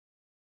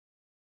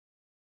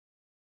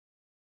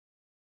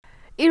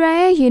အီရန်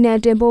ရဲ့ရေနံ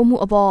တင်ပို့မှု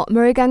အပေါ်အ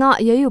မေရိကန်က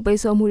အရေးယူပိတ်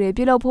ဆို့မှုတွေ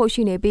ပြုလုပ်ဖို့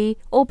ရှိနေပြီး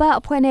OPEC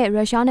အဖွဲ့နဲ့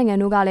ရုရှားနိုင်ငံ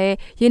တို့ကလည်း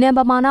ရေနံပ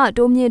မာဏ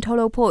တိုးမြင့်ထုတ်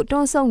လုပ်ဖို့တွ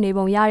န်းဆုတ်နေ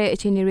ပုံရတဲ့အ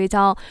ခြေအနေတွေ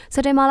ကြောင့်စ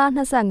က်တင်ဘာလ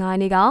25ရက်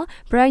နေ့က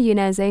Brent ရေ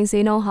နံစိမ်း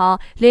ဈေးနှုန်းဟာ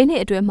၄နှ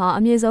စ်အတွင်းမှာ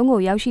အမြင့်ဆုံးကို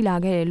ရောက်ရှိလာ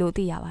ခဲ့တယ်လို့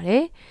သိရပါတ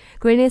ယ်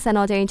။ ဂရင်းနစ်စံ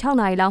တော်ချိန်6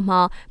နာရီလောက်မှာ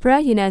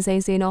Brent ရေနံစိ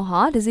မ်းဈေးနှုန်းဟာ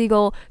တစ်စီး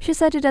ကို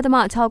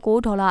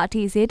$81.69အ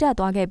ထိဈေးတက်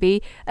သွားခဲ့ပြီး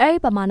အဲဒီ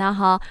ပမာဏ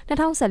ဟာ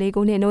2014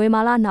ခုနှစ်နိုဝင်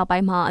ဘာလနောက်ပို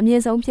င်းမှာအမြ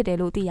င့်ဆုံးဖြစ်တယ်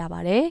လို့သိရပါ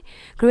တယ်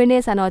။ဂရင်းန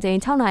စ်စံတော်ချိန်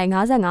6နာရီ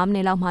55မိန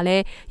စ်လောက်မှာလ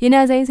ည်းရေ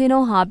နံစိမ်းဈေးနှု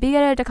န်းဟာပြီး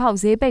ခဲ့တဲ့တစ်ခေါက်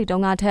ဈေးပိတ်တု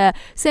န်းကထက်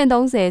ဆင့်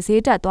30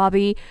ဈေးတက်သွား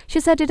ပြီး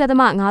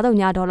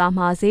$81.50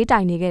မှာဈေးတို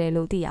င်နေခဲ့တယ်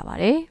လို့သိရပါ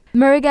တယ်။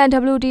 American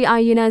WTI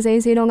ရေနံစိ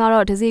မ်းဈေးနှုန်းက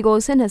တော့တစ်စီးကို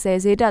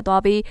$20ဈေးတက်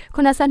သွားပြီး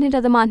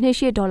$82.28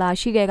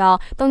ရှိခဲ့က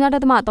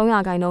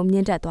3.3%မြ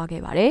င့်တက်သွား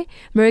ခဲ့ပါတယ်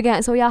။ American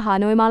အစိုးရဟာ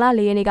နိုဝင်ဘာလ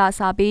4ရက်နေ့ကစ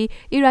ပြီး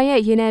အီရန်ရဲ့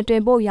ရေနံတ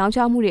င်ပို့ရောင်းချ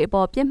မှုတွေအ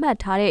ပေါ်ပြစ်မှတ်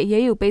ထားတဲ့အ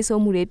ရေးယူပိတ်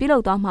ဆို့မှုတွေပြုလု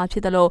ပ်သွားမှာဖြ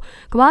စ်တယ်လို့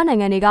ကမ္ဘာနို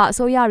င်ငံတွေကအ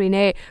စိုးရတွေ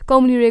နဲ့ကု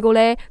မ္ပဏီတွေကိုလ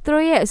ည်းသူ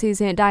တို့ရဲ့အစီအ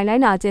စဉ်အတိုင်းလို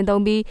က်နာကျင့်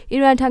သုံးပြီးအီ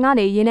ရန်ထံက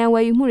နေရေနံဝ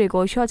ယ်ယူမှုတွေ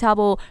ကိုလျှော့ချ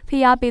ဖို့ဖိ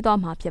အားပေးသွား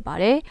မှာဖြစ်ပါ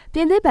တယ်။ပြ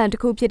င်သစ်ဘဏ်တ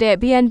စ်ခုဖြစ်တဲ့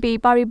BNP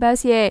Paribas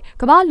ရဲ့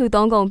ကမ္ဘာလူ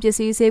သုံးကုန်ပစ္စ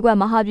ည်းဈေးကွက်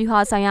မဟာဗျူဟာ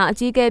ဆိုင်ရာအ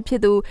ကြီးအကဲဖြ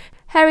စ်သူ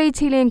Harry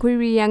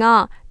Tillin-Guirian က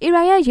အီရ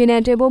န်ရဲ့ရေနံ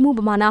တင်ပို့မှုပ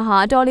မာဏဟာ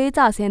အတော်လေး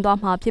ကျဆင်းသွား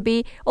မှာဖြစ်ပြီး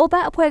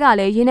OPEC အဖွဲ့က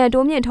လည်းရေနံ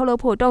တိုးမြင့်ထုတ်လု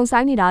ပ်ဖို့တုံ့ဆို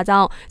င်းနေတာကြော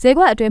င့်ဈေး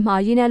ကွက်အတွင်းမှာ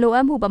ရေနံလိုအ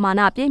ပ်မှုပမာ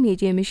ဏပြည့်မီ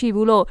ခြင်းမရှိ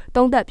ဘူးလို့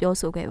သုံးသပ်ပြော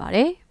ဆိုခဲ့ပါတ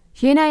ယ်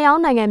။ရေနံရော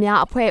င်းနိုင်ငံများ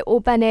အဖွဲ့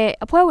OPEC နဲ့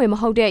အဖွဲ့ဝင်မ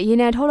ဟုတ်တဲ့ရေ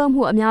နံထုတ်လုပ်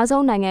မှုအများ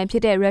ဆုံးနိုင်ငံဖြ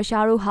စ်တဲ့ရု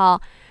ရှားတို့ဟာ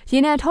ရေ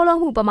နံထုတ်လုပ်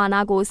မှုပမာဏ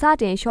ကိုစ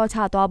တင်လျှော့ချ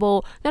သွားဖို့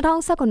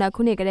2018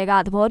ခုနှစ်ကတည်းက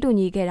သဘောတူ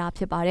ညီခဲ့တာ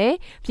ဖြစ်ပါတယ်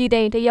။ပြည်သိ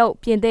န်၊တရုတ်၊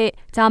ပြင်သစ်၊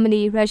ဂျာမနီ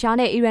၊ရုရှား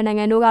နဲ့အီရန်နိုင်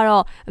ငံတို့က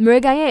တော့အမေရိ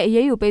ကန်ရဲ့အ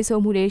ရေးယူပိတ်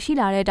ဆို့မှုတွေရှိ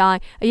လာတဲ့အတိုင်း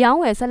အယောင်း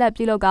ဝယ်ဆက်လက်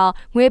ပြုလုပ်က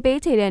ငွေပေး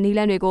ချေတဲ့နည်းလ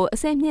မ်းတွေကိုအ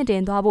ဆင့်မြင့်တ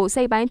င်သွားဖို့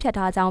စိတ်ပိုင်းဖြတ်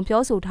ထားကြောင်း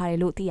ပြောဆိုထားတယ်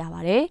လို့သိရ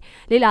ပါတယ်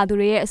။လေ့လာသူ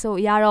တွေရဲ့အဆို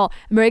အရတော့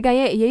အမေရိကန်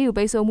ရဲ့အရေးယူ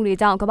ပိတ်ဆို့မှုတွေ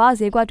ကြောင့်ကမ္ဘာ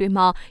ဈေးကွက်တွေ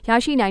မှာရ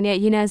ရှိနိုင်တဲ့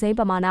ရေနံစိမ်း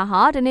ပမာဏ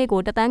ဟာတစ်နေ့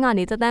ကို1 သန်းက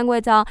နေ1 သန်းခွဲ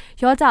ကြား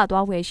လျော့ကျ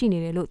သွားဖွယ်ရှိနေ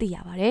တယ်လို့သိရ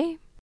ပါတယ်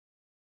။